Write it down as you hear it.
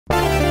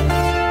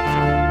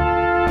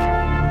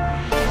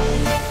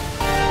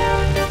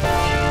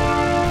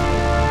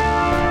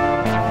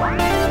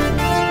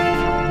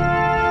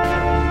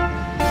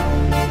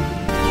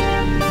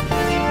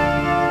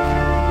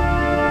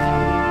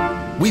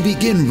We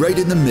begin right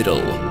in the middle.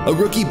 A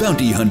rookie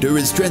bounty hunter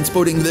is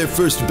transporting their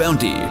first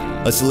bounty.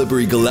 A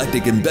slippery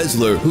galactic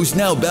embezzler who's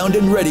now bound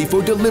and ready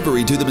for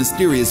delivery to the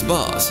mysterious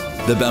boss.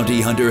 The bounty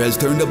hunter has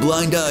turned a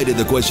blind eye to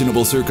the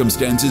questionable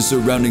circumstances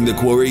surrounding the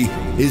quarry.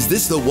 Is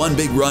this the one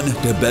big run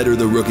to better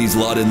the rookie's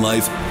lot in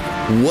life?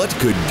 What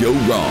could go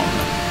wrong?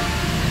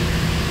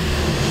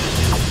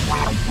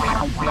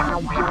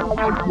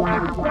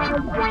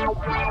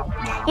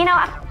 You know,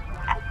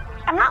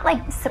 I'm not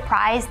like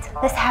surprised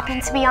this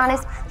happened, to be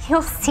honest.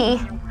 You'll see,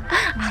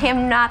 I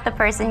am not the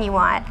person you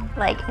want.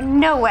 Like,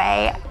 no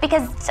way.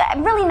 Because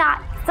I'm really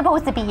not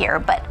supposed to be here,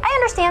 but I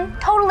understand,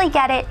 totally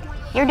get it.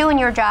 You're doing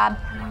your job,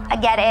 I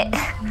get it.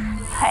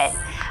 But,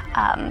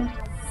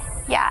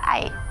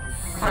 yeah,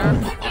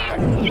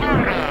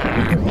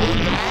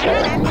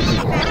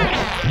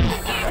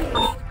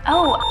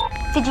 Oh,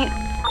 do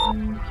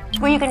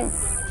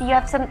you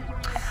have some,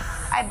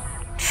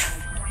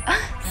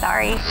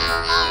 sorry.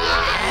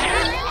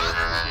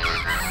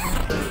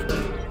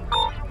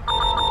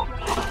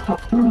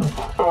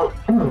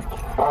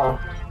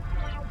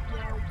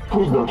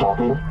 Please no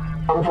talking.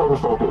 I'm trying to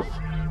focus.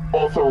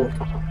 Also,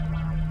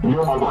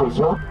 you're my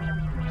prisoner,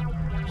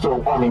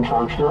 so I'm in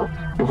charge here.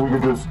 If we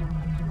could just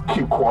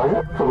keep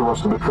quiet for the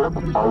rest of the trip,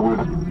 I would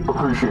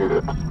appreciate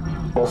it.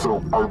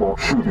 Also, I won't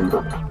shoot you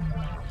then.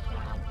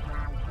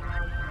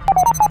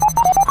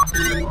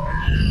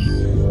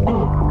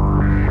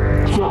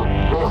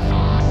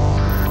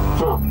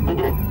 Sir, good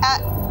day.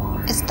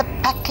 Is the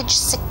package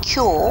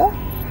secure?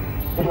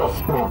 Yes,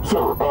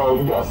 sir,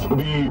 yes,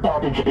 the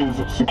package is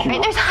secure.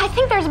 I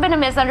think there's been a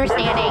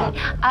misunderstanding.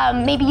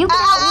 Maybe you can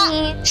help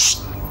me. Shh.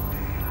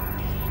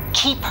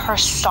 Keep her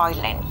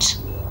silent.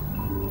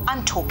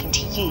 I'm talking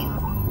to you.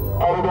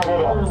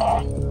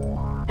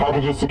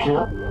 Package is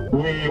secure.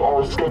 We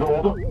are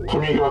scheduled to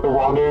meet you at the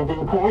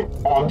rendezvous point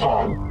on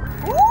time.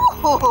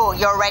 Ooh,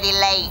 you're already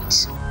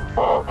late.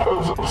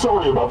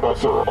 Sorry about that,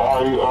 sir.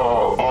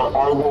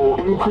 I will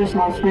increase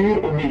my speed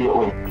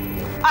immediately.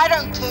 I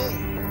don't care.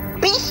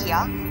 Be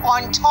here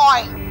on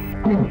time.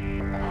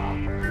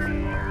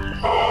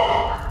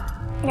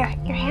 Your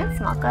hands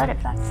smell good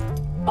if that's...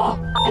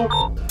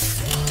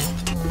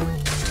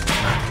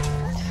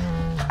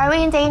 Are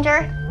we in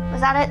danger? Was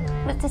that it?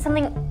 Was there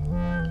something...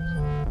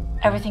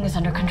 Everything is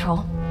under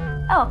control.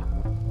 Oh.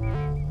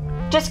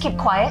 Just keep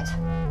quiet.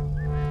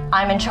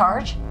 I'm in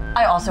charge.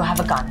 I also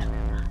have a gun.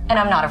 And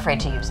I'm not afraid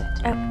to use it.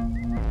 Oh.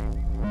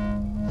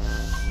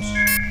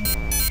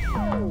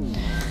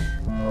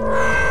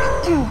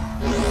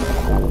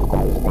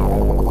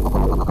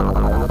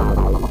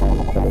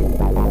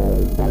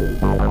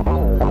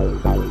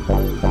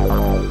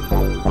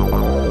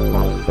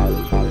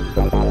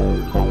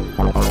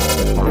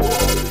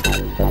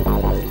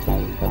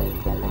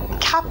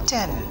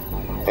 Captain.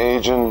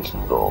 Agent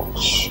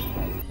Rouge,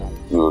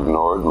 you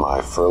ignored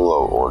my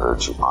furlough order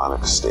to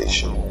Onyx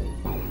Station.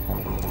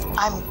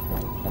 I'm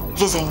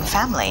visiting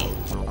family.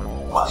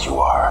 While you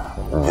are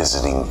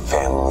visiting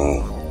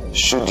family,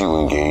 should you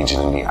engage in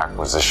any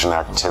acquisition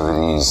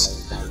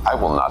activities, I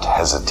will not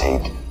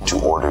hesitate to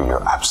order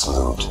your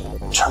absolute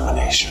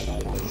termination.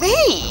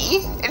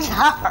 Me?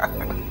 No.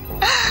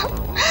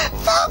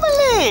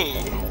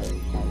 Family!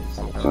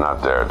 Do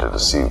not dare to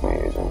deceive me,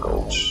 Agent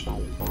Rouge.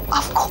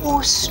 Of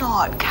course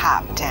not,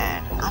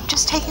 Captain. I'm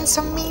just taking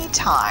some me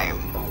time.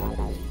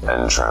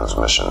 End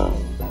transmission.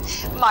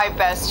 My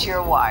best,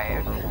 your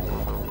wife.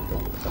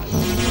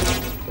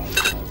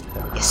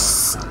 You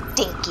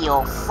stinky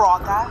old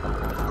frogger.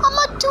 I'm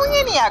not doing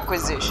any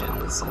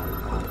acquisitions.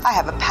 I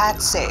have a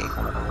patsy.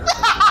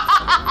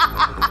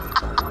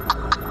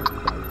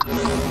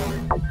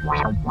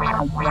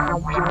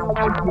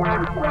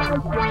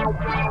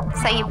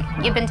 So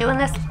you've been doing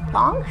this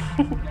long?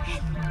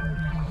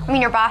 I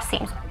mean, your boss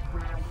seems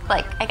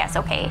like, I guess,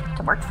 okay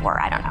to work for.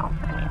 I don't know.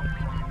 I mean,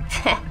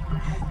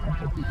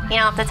 you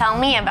don't have to tell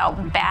me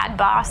about bad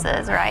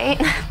bosses, right?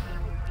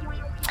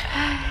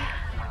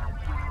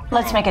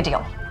 Let's make a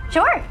deal.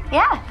 Sure,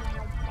 yeah.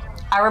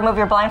 I remove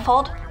your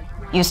blindfold,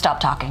 you stop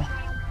talking.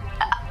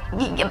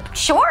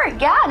 Sure,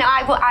 yeah, no,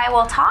 I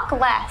will talk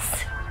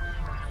less.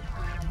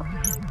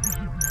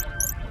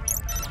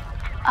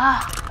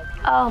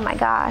 Oh my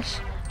gosh.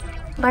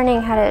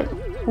 Learning how to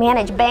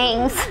manage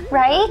bangs,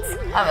 right?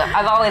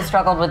 I've always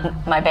struggled with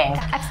my bangs.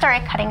 I've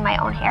started cutting my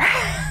own hair.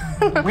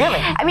 Really?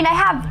 I mean, I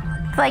have,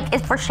 like,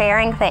 it's for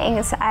sharing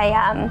things. I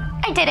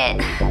did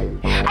it.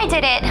 I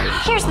did it.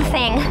 Here's the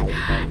thing.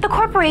 The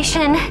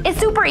corporation is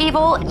super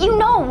evil. You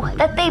know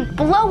that they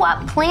blow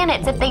up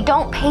planets if they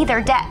don't pay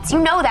their debts. You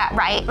know that,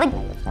 right?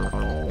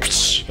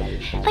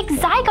 Like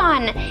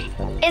Zigon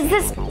is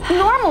this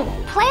normal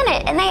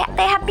planet, and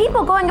they have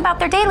people going about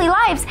their daily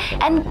lives,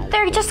 and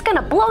they're just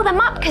gonna blow them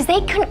up because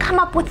they couldn't come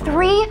up with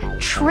 3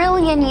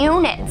 trillion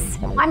units.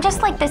 I'm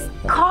just like this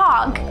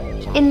cog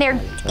in their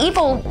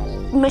evil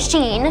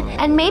machine,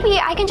 and maybe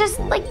I can just,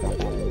 like,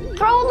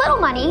 throw a little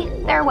money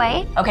their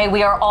way. Okay,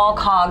 we are all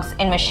cogs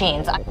in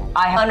machines.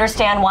 I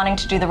understand wanting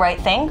to do the right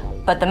thing,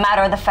 but the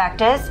matter of the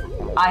fact is,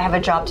 I have a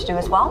job to do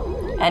as well,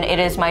 and it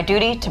is my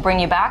duty to bring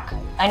you back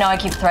I know I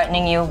keep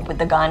threatening you with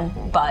the gun,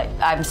 but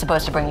I'm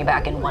supposed to bring you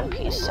back in one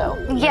piece, so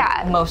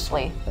yeah,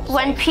 mostly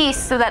one piece,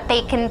 so that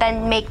they can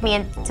then make me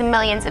into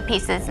millions of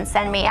pieces and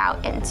send me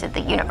out into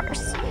the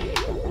universe.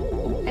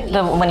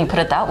 When you put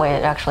it that way,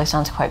 it actually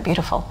sounds quite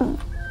beautiful.